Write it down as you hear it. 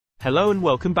Hello and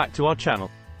welcome back to our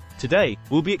channel. Today,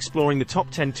 we'll be exploring the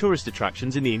top 10 tourist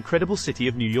attractions in the incredible city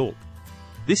of New York.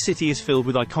 This city is filled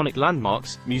with iconic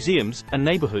landmarks, museums, and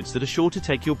neighborhoods that are sure to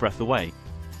take your breath away.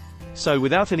 So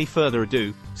without any further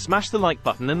ado, smash the like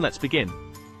button and let's begin.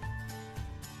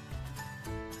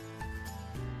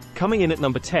 Coming in at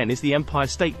number 10 is the Empire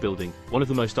State Building, one of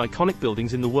the most iconic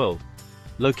buildings in the world.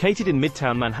 Located in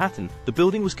Midtown Manhattan, the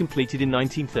building was completed in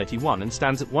 1931 and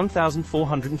stands at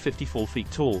 1,454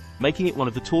 feet tall, making it one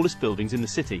of the tallest buildings in the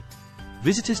city.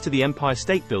 Visitors to the Empire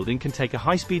State Building can take a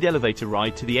high-speed elevator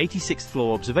ride to the 86th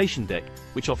floor observation deck,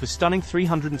 which offers stunning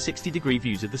 360-degree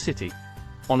views of the city.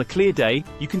 On a clear day,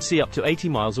 you can see up to 80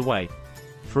 miles away.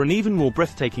 For an even more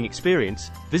breathtaking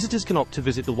experience, visitors can opt to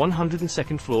visit the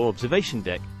 102nd floor observation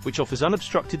deck, which offers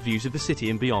unobstructed views of the city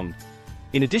and beyond.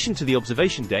 In addition to the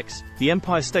observation decks, the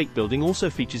Empire State Building also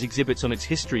features exhibits on its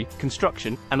history,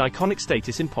 construction, and iconic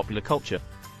status in popular culture.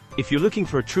 If you're looking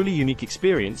for a truly unique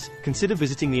experience, consider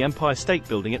visiting the Empire State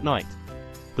Building at night.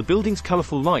 The building's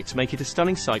colorful lights make it a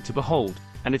stunning sight to behold,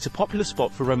 and it's a popular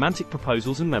spot for romantic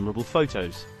proposals and memorable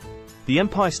photos. The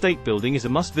Empire State Building is a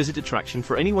must-visit attraction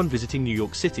for anyone visiting New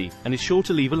York City, and is sure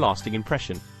to leave a lasting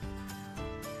impression.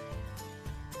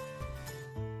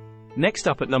 Next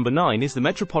up at number 9 is the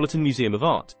Metropolitan Museum of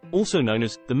Art, also known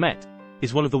as the Met,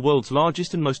 is one of the world's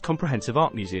largest and most comprehensive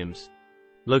art museums.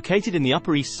 Located in the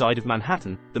Upper East Side of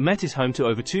Manhattan, the Met is home to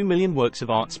over 2 million works of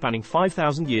art spanning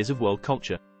 5,000 years of world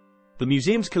culture. The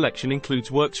museum's collection includes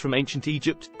works from ancient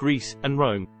Egypt, Greece, and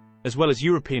Rome, as well as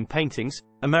European paintings,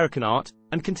 American art,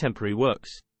 and contemporary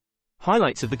works.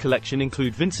 Highlights of the collection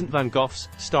include Vincent van Gogh's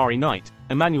Starry Night,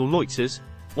 Emanuel Lewitz's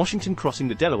Washington Crossing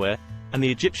the Delaware, and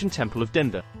the Egyptian Temple of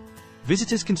Dendar.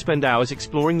 Visitors can spend hours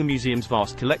exploring the museum's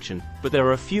vast collection, but there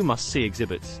are a few must-see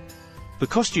exhibits. The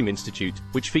Costume Institute,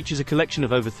 which features a collection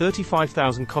of over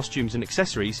 35,000 costumes and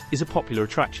accessories, is a popular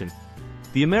attraction.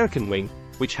 The American Wing,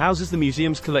 which houses the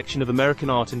museum's collection of American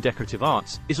art and decorative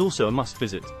arts, is also a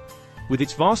must-visit. With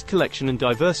its vast collection and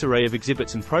diverse array of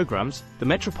exhibits and programs, the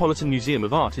Metropolitan Museum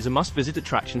of Art is a must-visit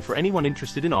attraction for anyone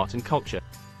interested in art and culture.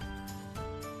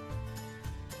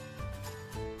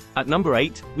 At number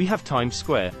 8, we have Times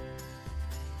Square.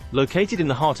 Located in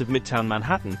the heart of Midtown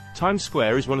Manhattan, Times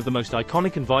Square is one of the most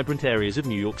iconic and vibrant areas of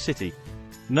New York City.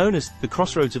 Known as the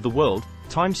crossroads of the world,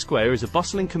 Times Square is a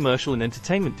bustling commercial and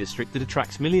entertainment district that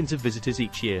attracts millions of visitors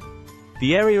each year.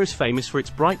 The area is famous for its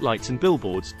bright lights and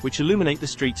billboards, which illuminate the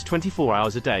streets 24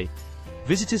 hours a day.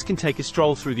 Visitors can take a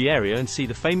stroll through the area and see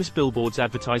the famous billboards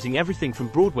advertising everything from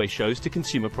Broadway shows to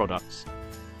consumer products.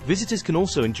 Visitors can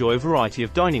also enjoy a variety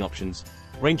of dining options,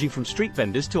 ranging from street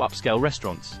vendors to upscale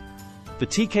restaurants. The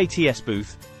TKTS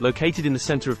booth, located in the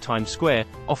center of Times Square,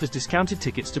 offers discounted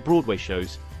tickets to Broadway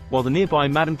shows, while the nearby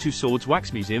Madame Tussauds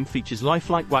Wax Museum features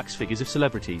lifelike wax figures of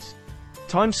celebrities.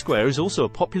 Times Square is also a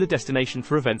popular destination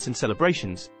for events and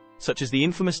celebrations, such as the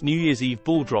infamous New Year's Eve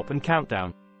ball drop and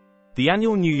countdown. The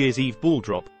annual New Year's Eve ball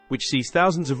drop, which sees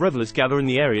thousands of revelers gather in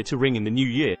the area to ring in the new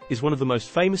year, is one of the most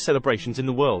famous celebrations in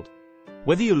the world.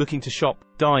 Whether you're looking to shop,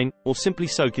 dine, or simply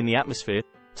soak in the atmosphere,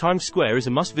 Times Square is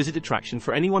a must-visit attraction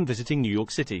for anyone visiting New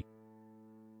York City.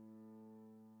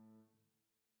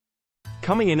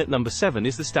 Coming in at number 7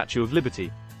 is the Statue of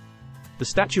Liberty. The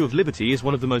Statue of Liberty is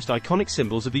one of the most iconic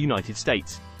symbols of the United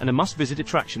States, and a must-visit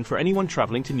attraction for anyone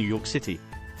traveling to New York City.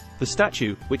 The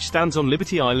statue, which stands on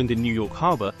Liberty Island in New York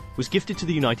Harbor, was gifted to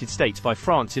the United States by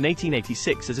France in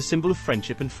 1886 as a symbol of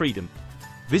friendship and freedom.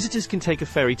 Visitors can take a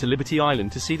ferry to Liberty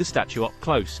Island to see the statue up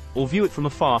close, or view it from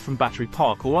afar from Battery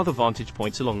Park or other vantage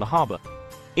points along the harbor.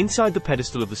 Inside the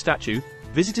pedestal of the statue,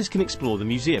 visitors can explore the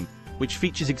museum, which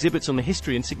features exhibits on the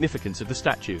history and significance of the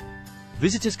statue.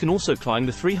 Visitors can also climb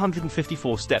the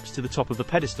 354 steps to the top of the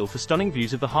pedestal for stunning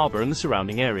views of the harbor and the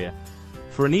surrounding area.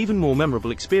 For an even more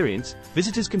memorable experience,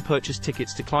 visitors can purchase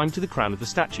tickets to climb to the crown of the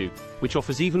statue, which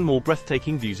offers even more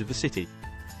breathtaking views of the city.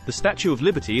 The Statue of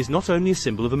Liberty is not only a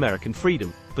symbol of American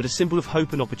freedom, but a symbol of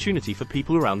hope and opportunity for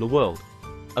people around the world.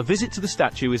 A visit to the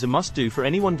statue is a must-do for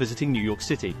anyone visiting New York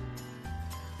City.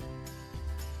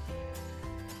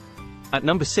 At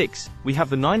number 6, we have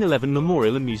the 9/11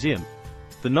 Memorial and Museum.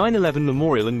 The 9/11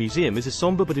 Memorial and Museum is a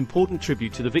somber but important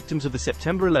tribute to the victims of the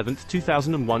September 11,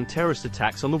 2001 terrorist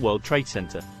attacks on the World Trade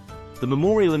Center. The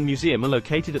Memorial and Museum are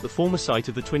located at the former site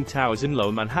of the Twin Towers in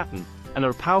Lower Manhattan, and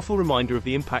are a powerful reminder of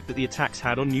the impact that the attacks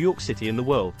had on New York City and the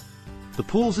world. The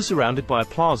pools are surrounded by a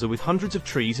plaza with hundreds of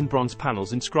trees and bronze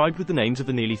panels inscribed with the names of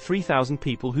the nearly 3,000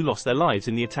 people who lost their lives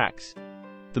in the attacks.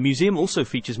 The museum also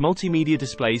features multimedia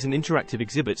displays and interactive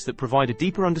exhibits that provide a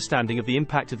deeper understanding of the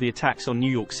impact of the attacks on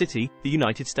New York City, the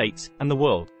United States, and the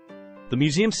world. The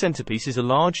museum's centerpiece is a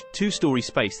large, two-story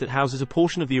space that houses a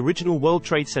portion of the original World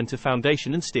Trade Center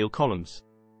foundation and steel columns.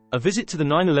 A visit to the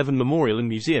 9/11 Memorial and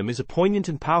Museum is a poignant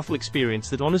and powerful experience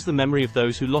that honors the memory of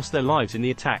those who lost their lives in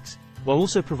the attacks, while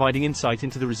also providing insight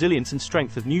into the resilience and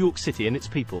strength of New York City and its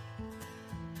people.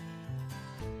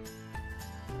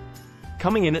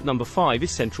 Coming in at number 5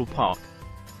 is Central Park.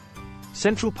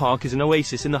 Central Park is an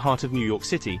oasis in the heart of New York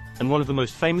City, and one of the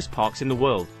most famous parks in the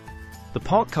world. The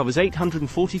park covers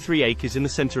 843 acres in the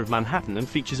center of Manhattan and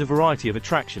features a variety of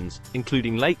attractions,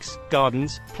 including lakes,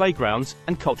 gardens, playgrounds,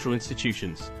 and cultural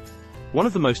institutions. One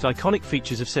of the most iconic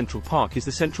features of Central Park is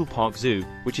the Central Park Zoo,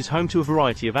 which is home to a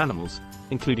variety of animals,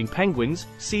 including penguins,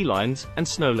 sea lions, and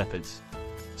snow leopards.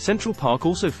 Central Park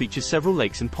also features several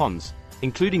lakes and ponds,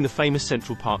 including the famous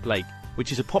Central Park Lake,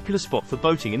 which is a popular spot for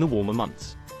boating in the warmer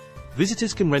months.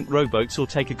 Visitors can rent rowboats or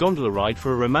take a gondola ride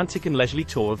for a romantic and leisurely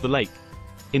tour of the lake.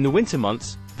 In the winter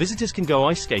months, visitors can go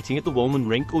ice skating at the Wollman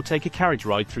Rink or take a carriage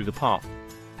ride through the park.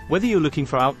 Whether you're looking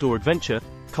for outdoor adventure,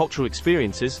 cultural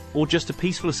experiences, or just a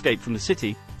peaceful escape from the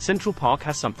city, Central Park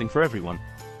has something for everyone.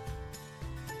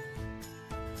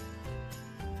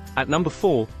 At number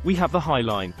 4, we have the High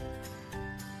Line.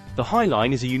 The High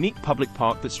Line is a unique public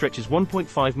park that stretches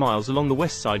 1.5 miles along the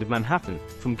west side of Manhattan,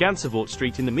 from Gansevoort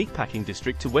Street in the Meatpacking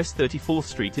District to West 34th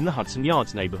Street in the Hudson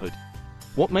Yards neighborhood.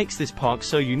 What makes this park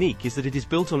so unique is that it is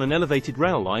built on an elevated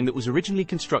rail line that was originally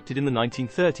constructed in the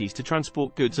 1930s to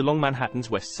transport goods along Manhattan's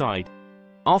west side.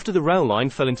 After the rail line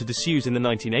fell into disuse in the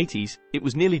 1980s, it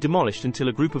was nearly demolished until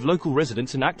a group of local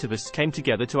residents and activists came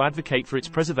together to advocate for its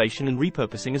preservation and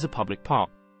repurposing as a public park.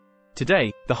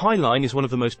 Today, the High Line is one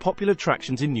of the most popular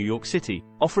attractions in New York City,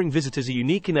 offering visitors a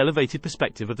unique and elevated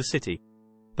perspective of the city.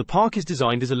 The park is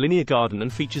designed as a linear garden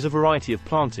and features a variety of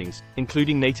plantings,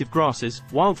 including native grasses,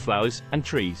 wildflowers, and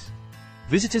trees.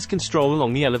 Visitors can stroll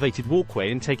along the elevated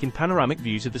walkway and take in panoramic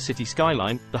views of the city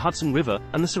skyline, the Hudson River,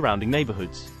 and the surrounding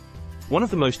neighborhoods. One of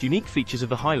the most unique features of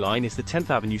the High Line is the 10th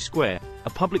Avenue Square, a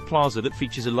public plaza that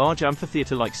features a large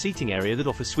amphitheater-like seating area that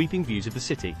offers sweeping views of the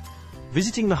city.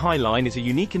 Visiting the High Line is a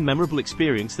unique and memorable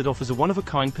experience that offers a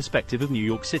one-of-a-kind perspective of New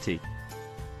York City.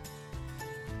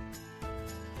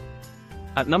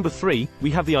 At number 3, we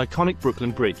have the iconic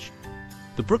Brooklyn Bridge.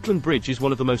 The Brooklyn Bridge is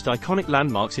one of the most iconic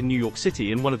landmarks in New York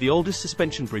City and one of the oldest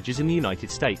suspension bridges in the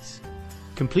United States.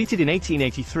 Completed in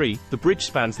 1883, the bridge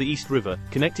spans the East River,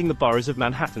 connecting the boroughs of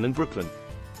Manhattan and Brooklyn.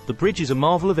 The bridge is a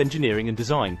marvel of engineering and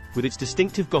design, with its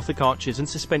distinctive Gothic arches and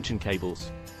suspension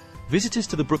cables. Visitors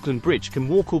to the Brooklyn Bridge can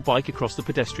walk or bike across the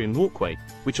pedestrian walkway,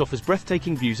 which offers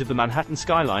breathtaking views of the Manhattan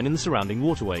skyline and the surrounding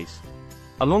waterways.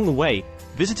 Along the way,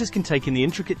 visitors can take in the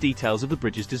intricate details of the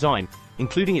bridge's design,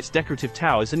 including its decorative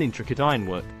towers and intricate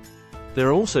ironwork. There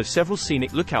are also several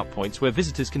scenic lookout points where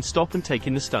visitors can stop and take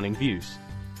in the stunning views.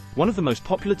 One of the most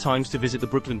popular times to visit the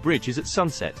Brooklyn Bridge is at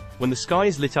sunset, when the sky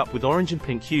is lit up with orange and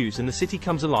pink hues and the city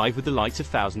comes alive with the lights of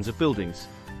thousands of buildings.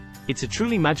 It's a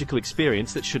truly magical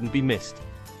experience that shouldn't be missed.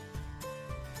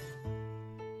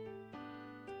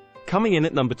 Coming in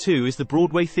at number 2 is the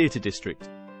Broadway Theater District.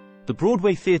 The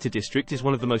Broadway Theater District is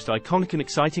one of the most iconic and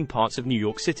exciting parts of New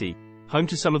York City, home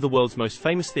to some of the world's most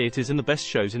famous theaters and the best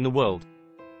shows in the world.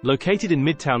 Located in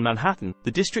Midtown Manhattan,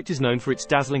 the district is known for its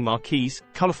dazzling marquees,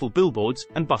 colorful billboards,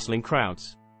 and bustling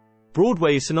crowds.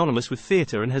 Broadway is synonymous with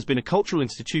theater and has been a cultural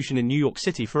institution in New York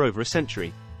City for over a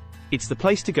century. It's the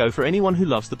place to go for anyone who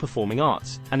loves the performing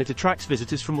arts, and it attracts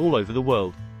visitors from all over the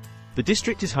world. The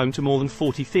district is home to more than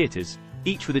 40 theaters,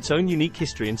 each with its own unique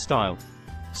history and style.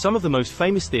 Some of the most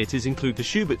famous theaters include the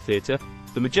Shubert Theater,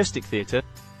 the Majestic Theater,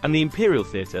 and the Imperial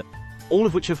Theater, all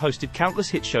of which have hosted countless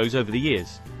hit shows over the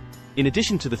years. In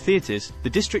addition to the theaters, the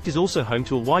district is also home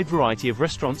to a wide variety of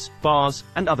restaurants, bars,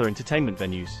 and other entertainment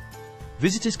venues.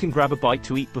 Visitors can grab a bite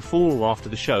to eat before or after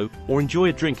the show, or enjoy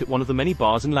a drink at one of the many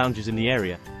bars and lounges in the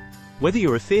area. Whether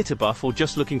you're a theater buff or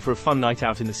just looking for a fun night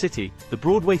out in the city, the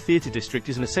Broadway Theater District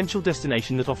is an essential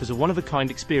destination that offers a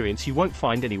one-of-a-kind experience you won't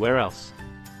find anywhere else.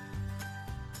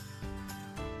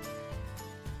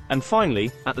 And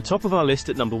finally, at the top of our list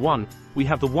at number 1, we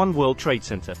have the One World Trade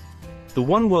Center. The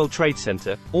One World Trade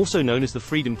Center, also known as the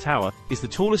Freedom Tower, is the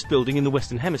tallest building in the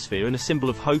Western Hemisphere and a symbol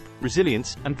of hope,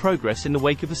 resilience, and progress in the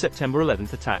wake of the September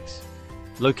 11th attacks.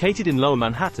 Located in Lower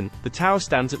Manhattan, the tower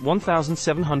stands at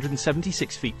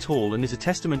 1,776 feet tall and is a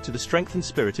testament to the strength and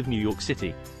spirit of New York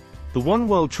City. The One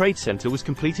World Trade Center was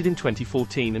completed in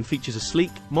 2014 and features a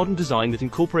sleek, modern design that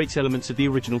incorporates elements of the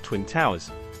original Twin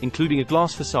Towers, including a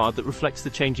glass facade that reflects the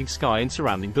changing sky and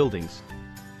surrounding buildings.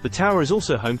 The tower is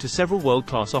also home to several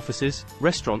world-class offices,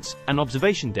 restaurants, and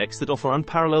observation decks that offer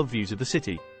unparalleled views of the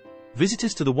city.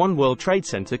 Visitors to the One World Trade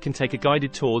Center can take a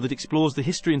guided tour that explores the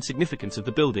history and significance of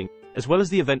the building, as well as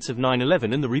the events of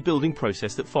 9/11 and the rebuilding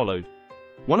process that followed.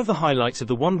 One of the highlights of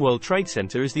the One World Trade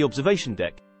Center is the observation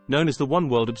deck, known as the One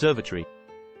World Observatory.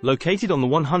 Located on the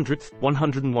 100th,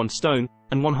 101 stone,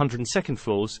 and 102nd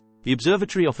floors, the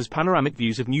observatory offers panoramic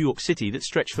views of New York City that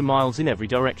stretch for miles in every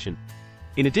direction.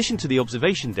 In addition to the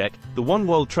observation deck, the One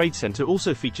World Trade Center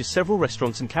also features several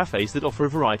restaurants and cafes that offer a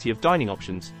variety of dining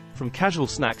options, from casual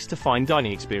snacks to fine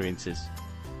dining experiences.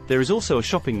 There is also a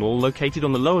shopping mall located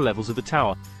on the lower levels of the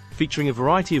tower, featuring a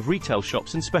variety of retail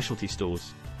shops and specialty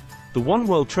stores. The One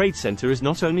World Trade Center is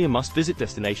not only a must-visit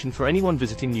destination for anyone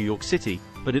visiting New York City,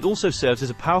 but it also serves as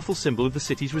a powerful symbol of the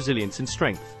city's resilience and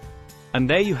strength. And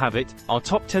there you have it, our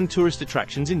top 10 tourist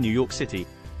attractions in New York City.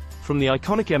 From the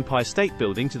iconic Empire State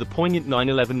Building to the poignant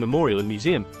 9/11 Memorial and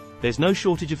Museum, there's no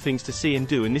shortage of things to see and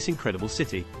do in this incredible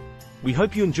city. We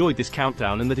hope you enjoyed this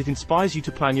countdown and that it inspires you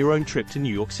to plan your own trip to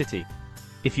New York City.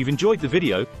 If you've enjoyed the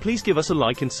video, please give us a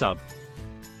like and sub.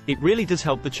 It really does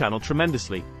help the channel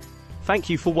tremendously. Thank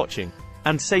you for watching,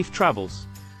 and safe travels.